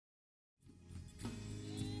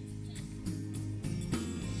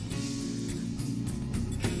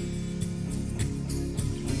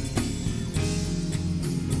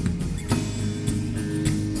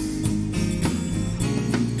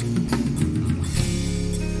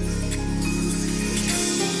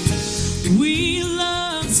We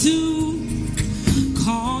love to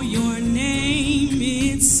call your name.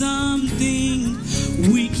 It's something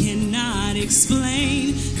we cannot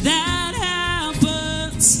explain. That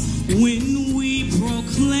happens when we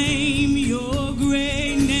proclaim your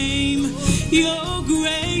great name. Your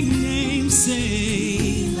great name,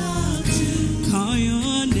 say, call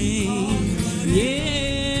your name.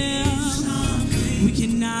 Yeah, we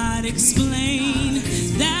cannot explain.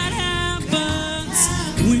 That happens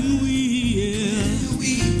when we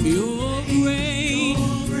you're great,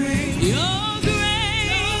 you're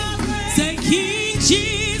great. Say, King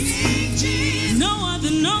Jesus, no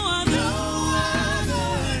other name.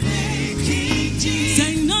 King Jesus,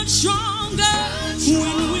 say, none stronger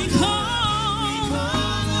when we call.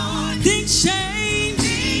 Things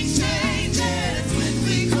changes when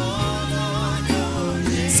we call on your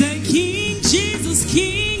name. Say, King Jesus,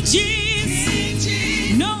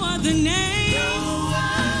 no other name.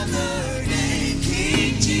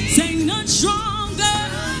 Say, none stronger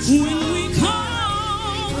when we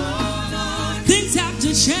call. Things have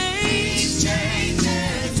to change.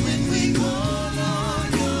 Changes when we call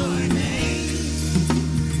on your name.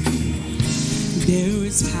 There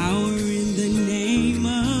is power in the name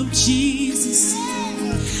of Jesus.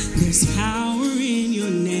 There's power in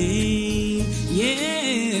your name.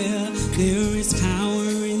 Yeah, there is power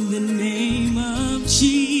in the name of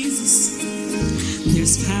Jesus.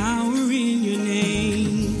 There's power in your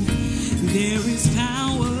name. There is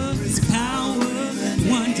power,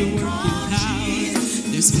 wonder-working power.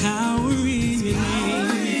 There's power in your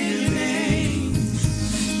name.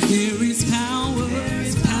 There is power,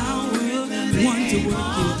 wonder-working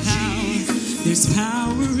power. There's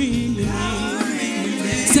power in your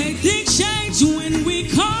name. Say, things change when we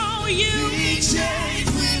call you. Things change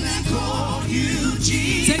when I call you,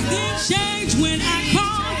 Jesus. Say, things change when I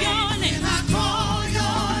call your name.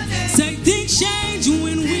 Say, things change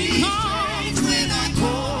when we call. When I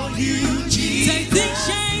call you, Jesus. Say, things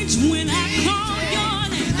change when I call your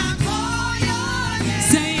name.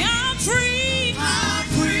 Say, I'm free.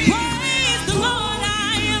 Praise the Lord, I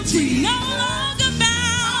am free. No longer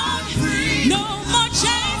bound. No more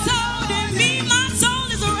chains holding me. My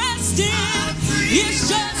soul is resting. It's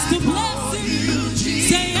just a blessing.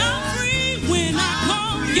 Say, I'm free when I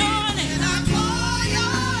call your name.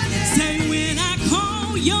 Say, when I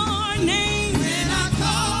call your name.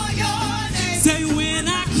 Say, when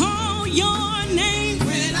I call your name.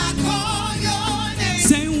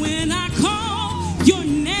 Say, when I call your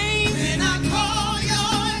name. When I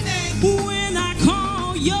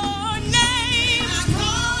call your name.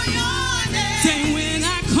 Say, when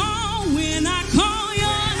I call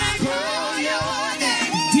your name.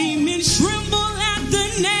 Demons tremble at the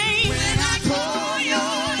name. When I call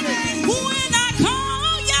your name. When I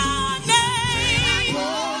call your name.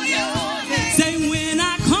 Say, when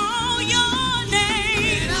I call your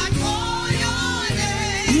name.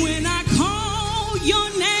 When I call your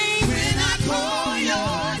name.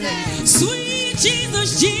 Sweet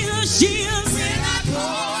Jesus, Jesus, Jesus.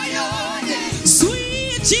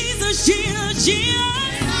 Sweet Jesus, Jesus, Jesus.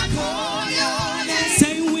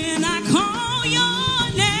 Say, when I call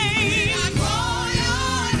your name.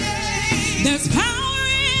 There's power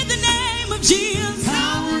in the name of Jesus.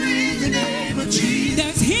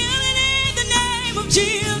 There's healing in the name of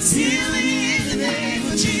Jesus.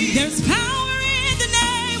 There's power in the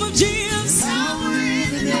name of Jesus.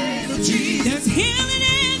 There's healing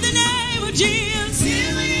in the name of Jesus.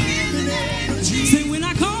 Say, when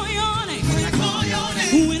I call your name.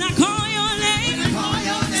 When I call your name.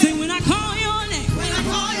 Say, when I call your name.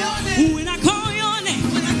 When I call your name.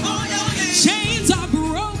 Chains are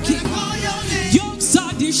broken. Yokes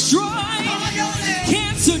are destroyed.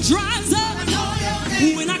 Cancer dries up.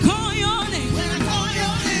 When I call your name.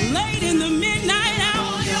 Late in the midnight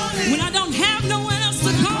hour. When I don't have no one else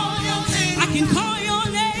to call. I can call your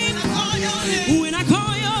name. When I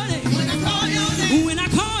call your name. When I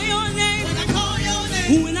call your name.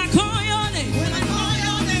 When I call your name.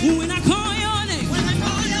 When I call your name.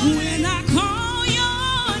 When I call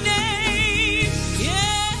your name.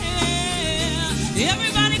 Yeah.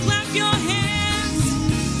 Everybody clap your hands.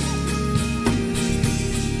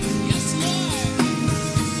 Yes,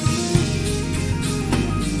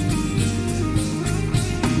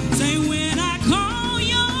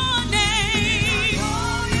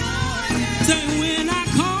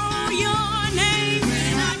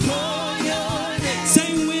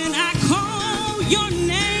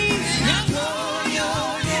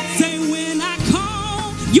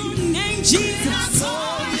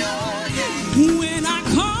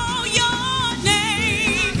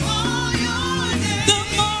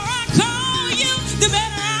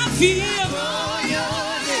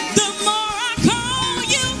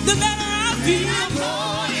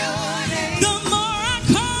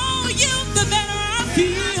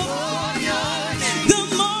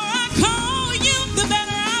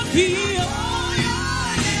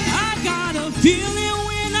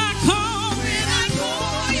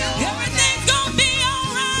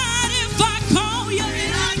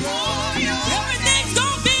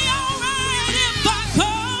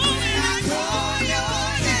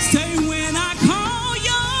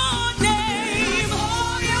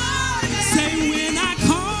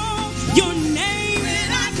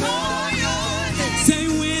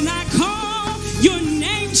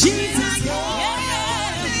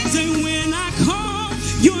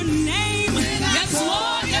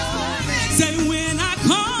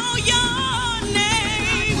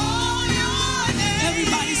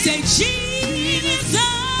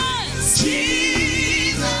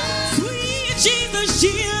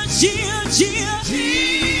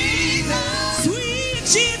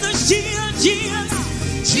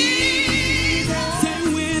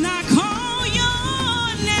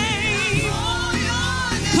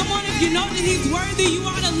 If you know that he's worthy, you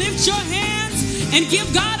ought to lift your hands and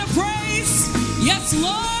give God a praise. Yes,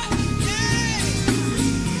 Lord.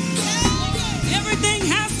 Everything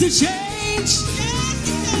has to change.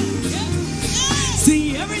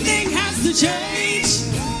 See, everything has to change.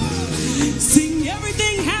 See,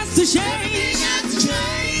 everything has to change.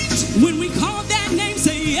 When we call that name,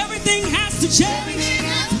 say everything has to change.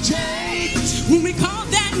 When we call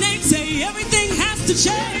that name, say everything has to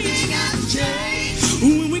change.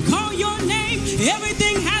 When we call your name,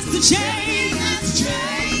 everything has to change.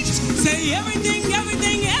 Say everything has to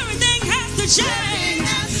change.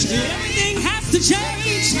 Everything has to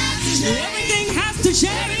change. Everything has to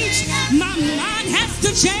change. My mind has to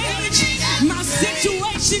change. My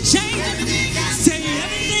situation changes. Say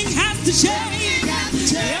everything has to change.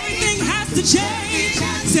 Everything has to change.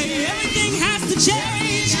 Say everything has to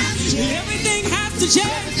change. Everything has to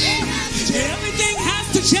change. Everything has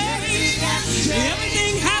to change.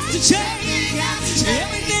 Everything has to change.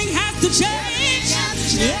 Everything has to change.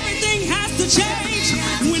 Everything has to change.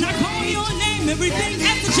 When I call your name, everything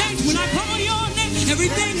has to change. When I call your name,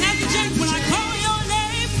 everything has to change. When I call your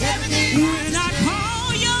name, when I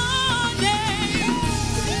call your name.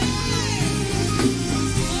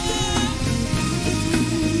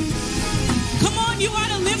 Come on, you ought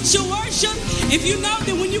to lift your worship. If you know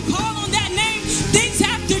that when you call on that name, things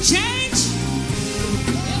have to change.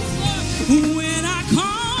 When I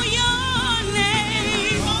call your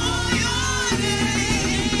name,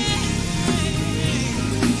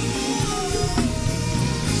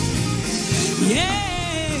 yeah.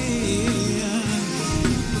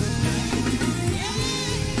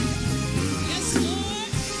 Yes, Lord.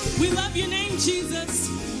 We love your name, Jesus.